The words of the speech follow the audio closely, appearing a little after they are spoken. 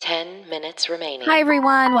minutes remaining. Hi,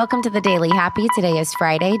 everyone. Welcome to the Daily Happy. Today is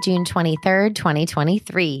Friday, June 23rd,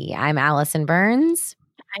 2023. I'm Allison Burns.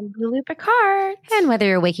 I'm Lulu Picard. And whether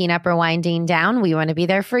you're waking up or winding down, we want to be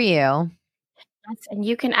there for you. Yes, and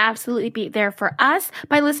you can absolutely be there for us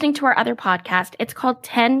by listening to our other podcast. It's called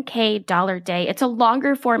 10K Dollar Day. It's a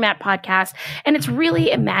longer format podcast, and it's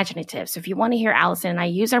really imaginative. So if you want to hear Allison and I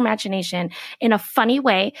use our imagination in a funny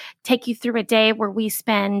way, take you through a day where we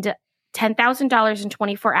spend $10,000 in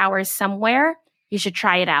 24 hours somewhere, you should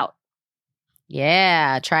try it out.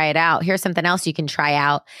 Yeah, try it out. Here's something else you can try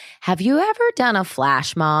out. Have you ever done a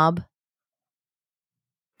flash mob?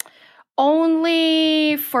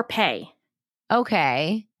 Only for pay.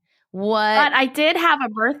 Okay. What? But I did have a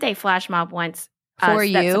birthday flash mob once For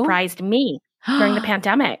you? that surprised me during the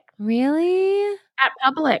pandemic Really? at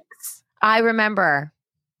Publix. I remember.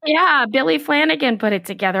 Yeah, Billy Flanagan put it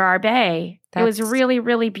together, our bae. It was That's- really,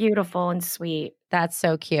 really beautiful and sweet. That's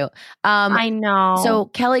so cute. I know. So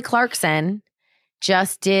Kelly Clarkson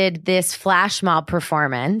just did this flash mob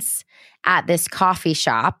performance at this coffee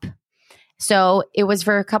shop. So it was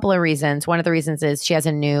for a couple of reasons. One of the reasons is she has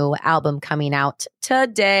a new album coming out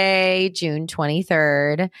today, June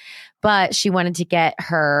 23rd, but she wanted to get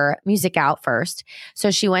her music out first.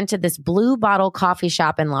 So she went to this Blue Bottle coffee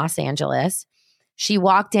shop in Los Angeles. She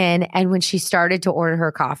walked in, and when she started to order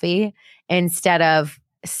her coffee, instead of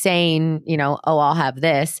saying, oh, I'll have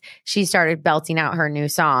this, she started belting out her new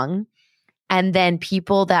song. And then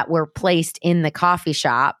people that were placed in the coffee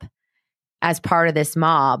shop as part of this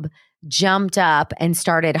mob jumped up and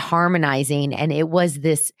started harmonizing. And it was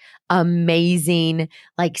this amazing,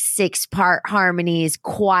 6-part harmonies,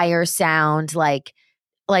 choir sound, like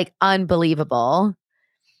unbelievable.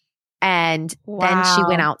 And then she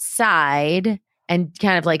went outside and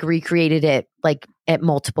kind of recreated it at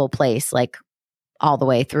multiple places, all the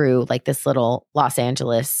way through this little Los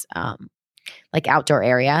Angeles outdoor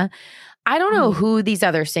area. I don't know who these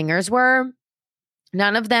other singers were.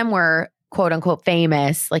 None of them were quote unquote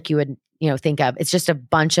famous like you would think of. It's just a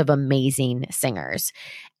bunch of amazing singers,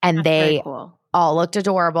 and That's they very cool. all looked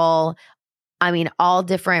adorable. I mean, all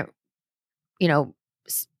different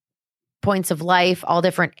points of life, all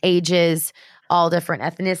different ages, all different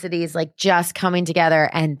ethnicities, just coming together,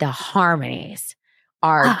 and the harmonies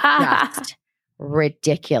are just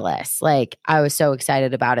ridiculous. I was so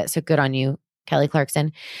excited about it. So good on you, Kelly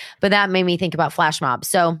Clarkson. But that made me think about flash mob.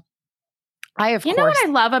 So I, of course, know what I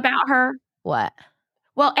love about her? What?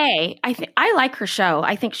 Well, I like her show.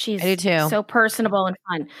 I think she's I do too. So personable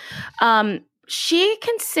and fun. She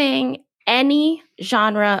can sing any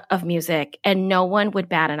genre of music and no one would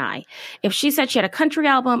bat an eye. If she said she had a country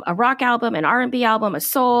album, a rock album, an R&B album, a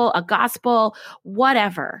soul, a gospel,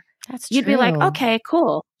 whatever, you'd be like, okay,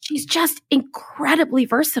 cool. She's just incredibly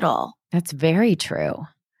versatile. That's very true.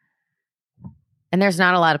 And there's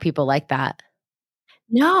not a lot of people like that.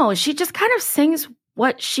 No, she just kind of sings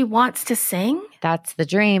what she wants to sing. That's the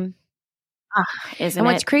dream. Isn't and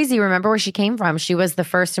what's it? crazy, remember where she came from? She was the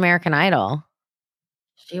first American Idol.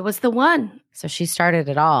 She was the one. So she started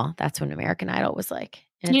it all. That's when American Idol was in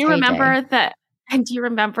Do you its remember heyday. that? And do you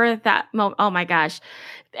remember that moment? Oh my gosh.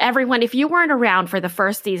 Everyone, if you weren't around for the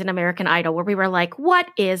first season of American Idol, where we were like, what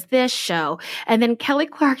is this show? And then Kelly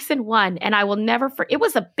Clarkson won. And I will never forget. It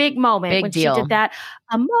was a big moment Big when deal. she did that.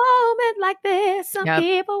 A moment like this, some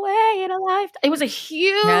people wait a lifetime. It was a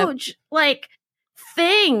huge,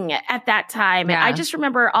 thing at that time. And I just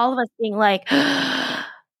remember all of us being like,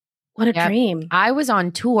 what a dream. I was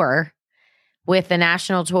on tour with the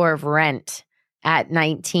national tour of Rent at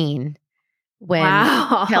 19. When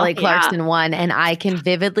Kelly Clarkson won. And I can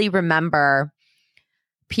vividly remember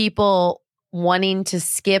people wanting to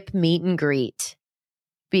skip meet and greet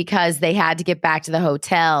because they had to get back to the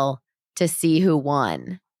hotel to see who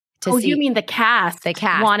won. You mean the cast? The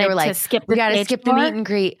cast wanted they were to skip the we got to skip the meet and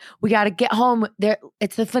greet. We got to get home. There,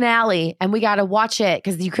 it's the finale and we got to watch it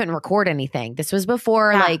because you couldn't record anything. This was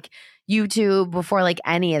before YouTube, before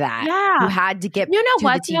any of that. Yeah. You had to get to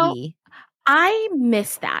the TV. I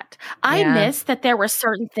miss that. I miss that there were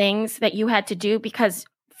certain things that you had to do because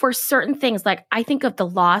for certain things, I think of the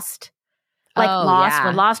Lost, when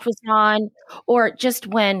Lost was on, or just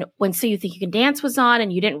when So You Think You Can Dance was on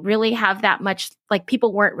and you didn't really have that much,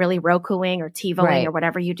 people weren't really Rokuing or TiVoing or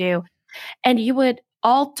whatever you do. And you would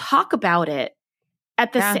all talk about it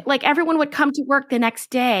at the everyone would come to work the next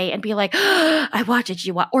day and be like, I watched it.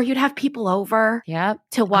 You watch, or you'd have people over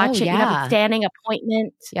to watch it. You'd have a standing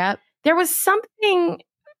appointment. Yep. There was something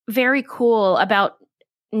very cool about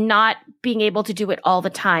not being able to do it all the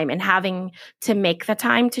time and having to make the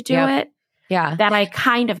time to do it. that I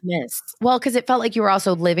kind of missed. Well, because it felt like you were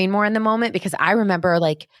also living more in the moment, because I remember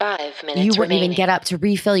like 5 minutes you wouldn't remaining. even get up to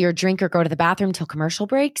refill your drink or go to the bathroom till commercial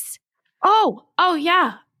breaks. Oh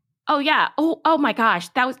yeah. Oh my gosh.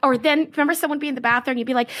 That was, or then remember someone being in the bathroom, you'd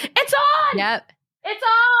be like, it's on. Yep. It's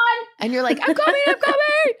on. And you're like, I'm coming.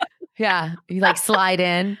 Yeah. You like slide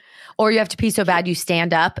in, or you have to pee so bad you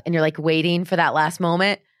stand up and you're like waiting for that last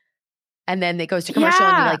moment. And then it goes to commercial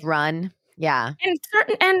and you like run. Yeah.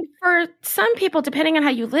 And for some people, depending on how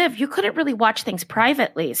you live, you couldn't really watch things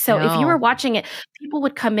privately. So if you were watching it, people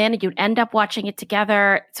would come in and you'd end up watching it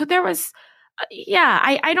together. So there was,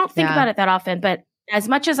 I don't think about it that often, but as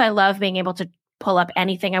much as I love being able to pull up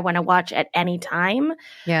anything I want to watch at any time,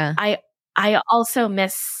 I also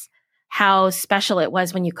miss how special it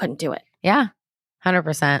was when you couldn't do it. Yeah.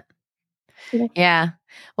 100%. Yeah.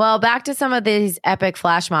 Well, back to some of these epic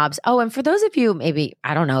flash mobs. Oh, and for those of you, maybe,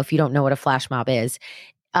 I don't know if you don't know what a flash mob is.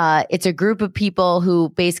 It's a group of people who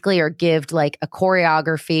basically are given like a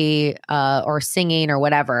choreography or singing or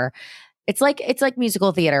whatever. It's like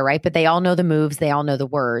musical theater, right? But they all know the moves. They all know the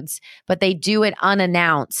words, but they do it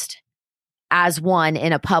unannounced as one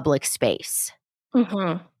in a public space.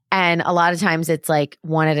 Mm-hmm. And a lot of times it's like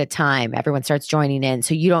one at a time. Everyone starts joining in.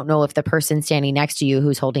 So you don't know if the person standing next to you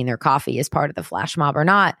who's holding their coffee is part of the flash mob or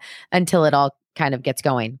not until it all kind of gets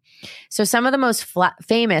going. So some of the most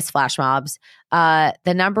famous flash mobs,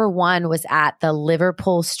 the number one was at the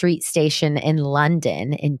Liverpool Street Station in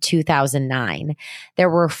London in 2009. There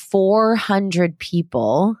were 400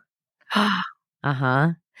 people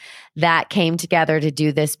that came together to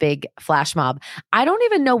do this big flash mob. I don't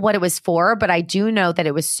even know what it was for, but I do know that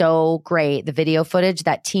it was so great, the video footage,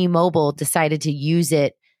 that T-Mobile decided to use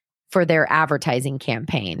it for their advertising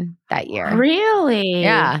campaign that year. Really?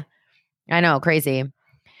 Yeah. I know, crazy.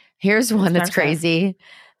 Here's one that's crazy.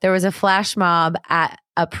 There was a flash mob at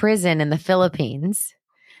a prison in the Philippines.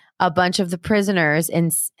 A bunch of the prisoners in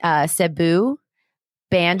Cebu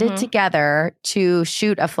banded together to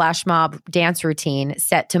shoot a flash mob dance routine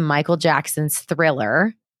set to Michael Jackson's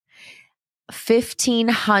Thriller.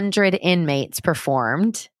 1,500 inmates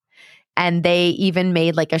performed, and they even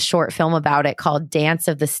made like a short film about it called Dance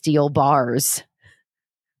of the Steel Bars.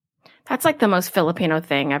 That's like the most Filipino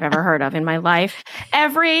thing I've ever heard of in my life.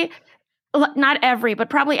 Not every, but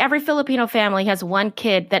probably every Filipino family has one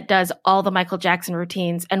kid that does all the Michael Jackson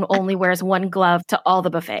routines and only wears one glove to all the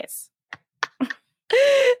buffets.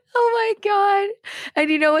 Oh my God. And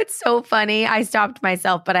you know what's so funny? I stopped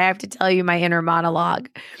myself, but I have to tell you my inner monologue.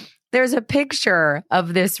 There's a picture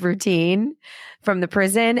of this routine from the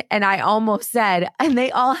prison, and I almost said, and they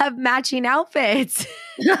all have matching outfits.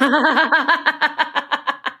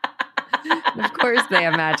 Of course they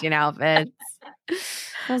have matching outfits.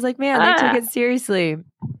 I was like, man, they took it seriously.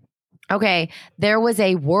 Okay. There was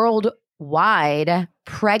a worldwide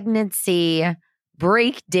pregnancy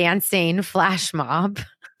breakdancing flash mob.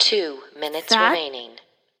 2 minutes remaining.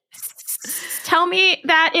 Tell me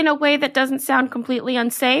that in a way that doesn't sound completely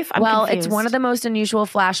unsafe. I'm confused. It's one of the most unusual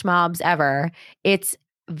flash mobs ever. It's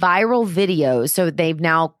viral videos. So they've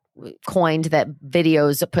now coined that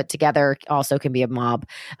videos put together also can be a mob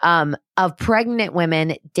of pregnant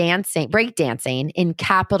women breakdancing in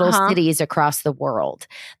capital cities across the world.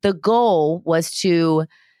 The goal was to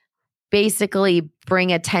basically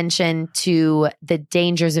bring attention to the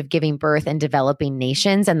dangers of giving birth in developing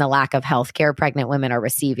nations and the lack of healthcare pregnant women are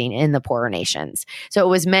receiving in the poorer nations. So it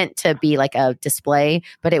was meant to be like a display,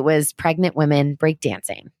 but it was pregnant women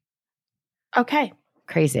breakdancing. Okay.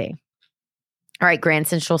 Crazy. All right, Grand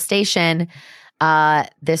Central Station.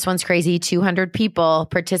 This one's crazy. 200 people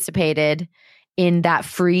participated in that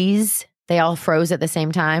freeze. They all froze at the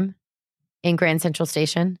same time in Grand Central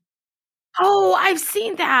Station. Oh, I've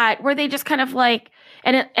seen that where they just kind of like,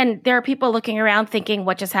 and there are people looking around thinking,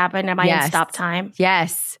 what just happened? Am I in stop time?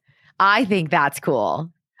 Yes. I think that's cool.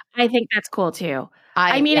 I think that's cool too.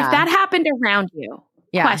 I mean, if that happened around you,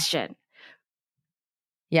 question.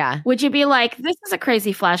 Yeah. Would you be like, this is a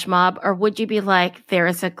crazy flash mob? Or would you be like, there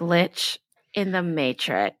is a glitch in the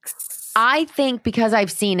Matrix? I think because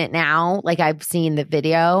I've seen it now, like I've seen the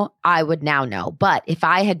video, I would now know. But if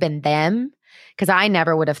I had been them, because I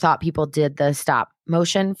never would have thought people did the stop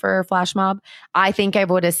motion for flash mob, I think I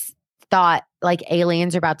would have thought like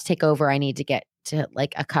aliens are about to take over. I need to get to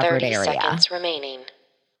like a covered 30 area. seconds remaining.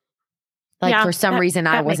 Like for some reason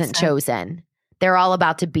I wasn't chosen. They're all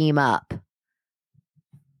about to beam up.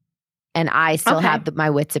 And I still have my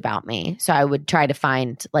wits about me. So I would try to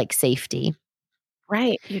find like safety.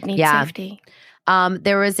 Right. You'd need safety.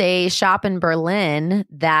 There was a shop in Berlin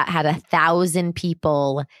that had 1,000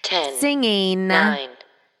 people 10, singing 9,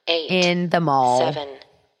 8, in the mall. 7,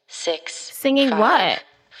 6. Singing 5, what?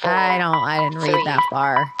 4, I didn't read 3, that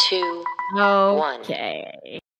far. 2, Okay. 1.